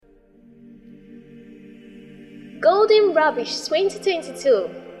Golden Rubbish 2022,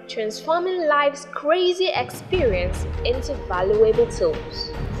 transforming life's crazy experience into valuable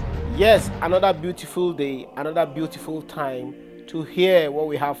tools. Yes, another beautiful day, another beautiful time to hear what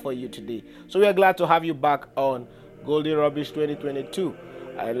we have for you today. So we are glad to have you back on Golden Rubbish 2022.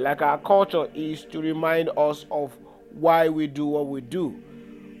 And like our culture is to remind us of why we do what we do.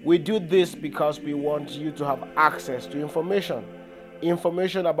 We do this because we want you to have access to information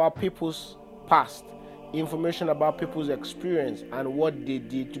about people's past, information about people's experience and what they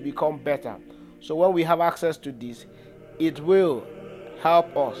did to become better. So when we have access to this, it will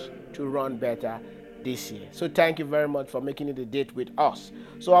help us to run better this year. So thank you very much for making it a date with us.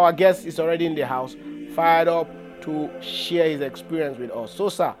 So our guest is already in the house, fired up to share his experience with us. So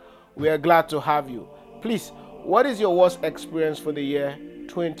sir, we are glad to have you. Please, what is your worst experience for the year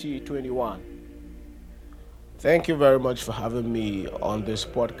 2021? Thank you very much for having me on this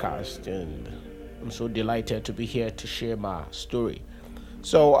podcast, and I'm so delighted to be here to share my story.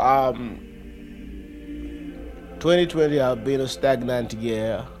 So, 2020 has been a stagnant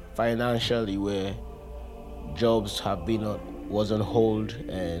year financially, where jobs have been was on hold,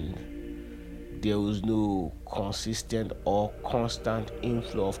 and there was no consistent or constant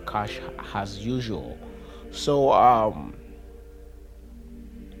inflow of cash as usual. So,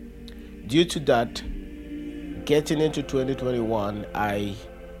 due to that, getting into 2021, I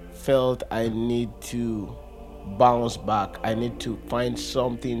felt I need to bounce back. I need to find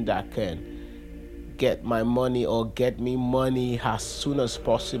something that can get my money or get me money as soon as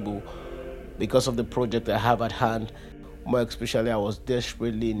possible because of the project I have at hand. More especially, I was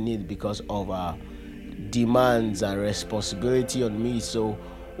desperately in need because of demands and responsibility on me. So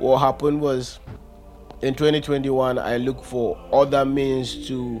what happened was, in 2021, I looked for other means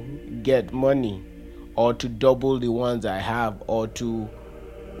to get money, or to double the ones I have, or to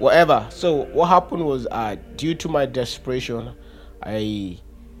whatever. So what happened was, due to my desperation, I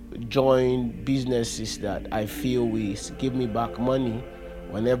joined businesses that I feel will give me back money.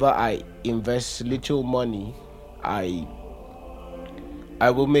 Whenever I invest little money, I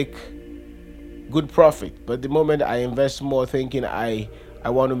will make good profit. But the moment I invest more, thinking I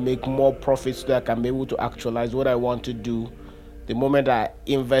want to make more profit so that I can be able to actualize what I want to do, the moment I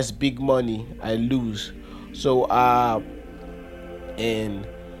invest big money, I lose. So and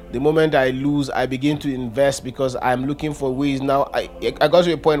the moment I lose, I begin to invest because I'm looking for ways. Now I got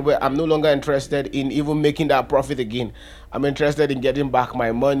to a point where I'm no longer interested in even making that profit again. I'm interested in getting back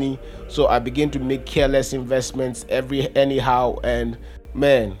my money. So I begin to make careless investments anyhow, and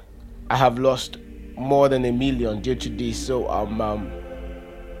man, I have lost more than $1 million due to this. So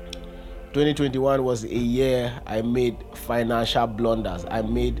 2021 was a year I made financial blunders. I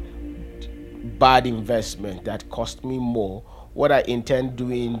made bad investment that cost me more. What I intend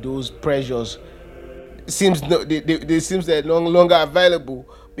doing, those pressures seems they're no longer available,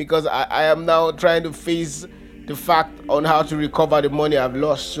 because I am now trying to face the fact on how to recover the money I've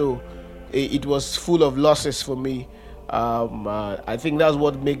lost. So it was full of losses for me. I think that's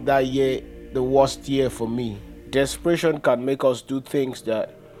what made that year the worst year for me. Desperation can make us do things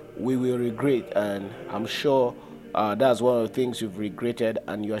that we will regret, and I'm sure that's one of the things you've regretted,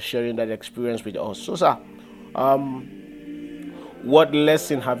 and you're sharing that experience with us. So sir, what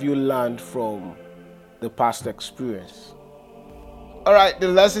lesson have you learned from the past experience? All right, the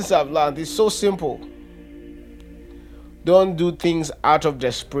lessons I've learned is so simple. Don't do things out of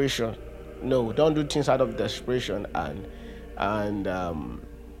desperation. No, don't do things out of desperation, and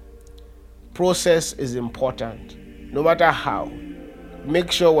process is important. No matter how,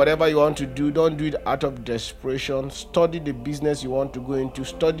 make sure whatever you want to do, don't do it out of desperation. Study the business you want to go into,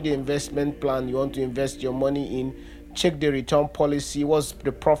 study the investment plan you want to invest your money in, check the return policy, what's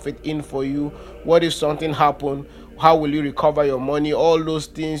the profit in for you, what if something happen, how will you recover your money, all those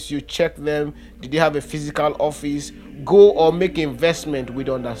things. You check them. Did they have a physical office? Go or make investment with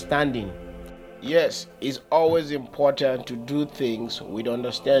understanding. Yes, it's always important to do things with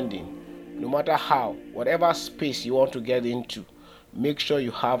understanding. No matter how, whatever space you want to get into, make sure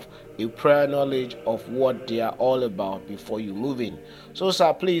you have a prior knowledge of what they are all about before you move in. So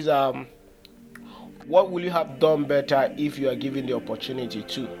sir, please, what will you have done better if you are given the opportunity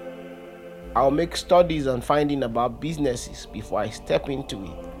to? I'll make studies on finding about businesses before I step into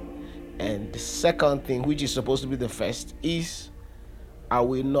it. And the second thing, which is supposed to be the first, is I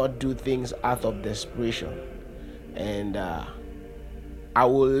will not do things out of desperation. And I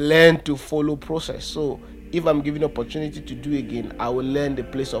will learn to follow process. So if I'm given opportunity to do again, I will learn the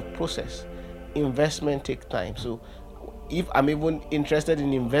place of process. Investment takes time. So if I'm even interested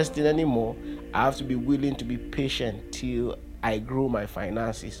in investing anymore, I have to be willing to be patient till I grow my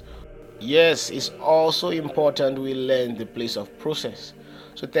finances. Yes, it's also important we learn the place of process.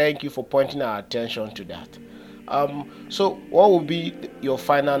 So thank you for pointing our attention to that. So what will be your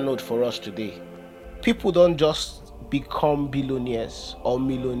final note for us today? People don't just become billionaires or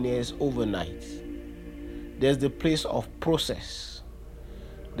millionaires overnight. There's the place of process.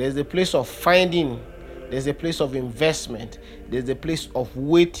 There's the place of finding. There's a place of investment. There's a place of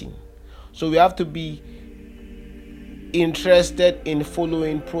waiting. So we have to be interested in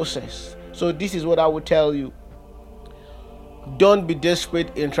following process. So this is what I would tell you. Don't be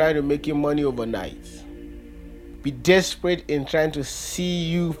desperate in trying to make your money overnight. Be desperate in trying to see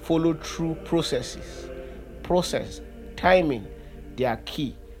you follow through processes. Process, timing, they are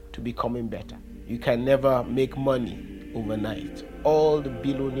key to becoming better. You can never make money overnight. All the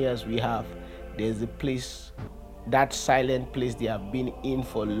billionaires we have, there's a place, that silent place they have been in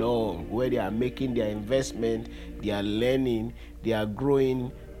for long, where they are making their investment, they are learning, they are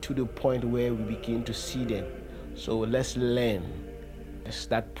growing to the point where we begin to see them. So let's learn.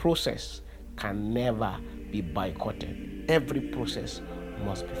 That process can never be boycotted. Every process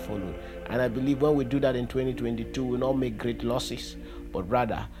must be followed. And I believe when we do that in 2022, we'll not make great losses, but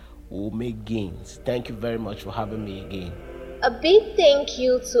rather we'll make gains. Thank you very much for having me again. A big thank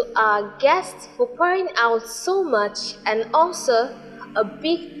you to our guests for pouring out so much, and also a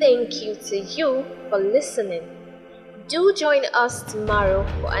big thank you to you for listening. Do join us tomorrow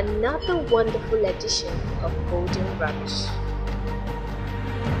for another wonderful edition of Golden Rubbish.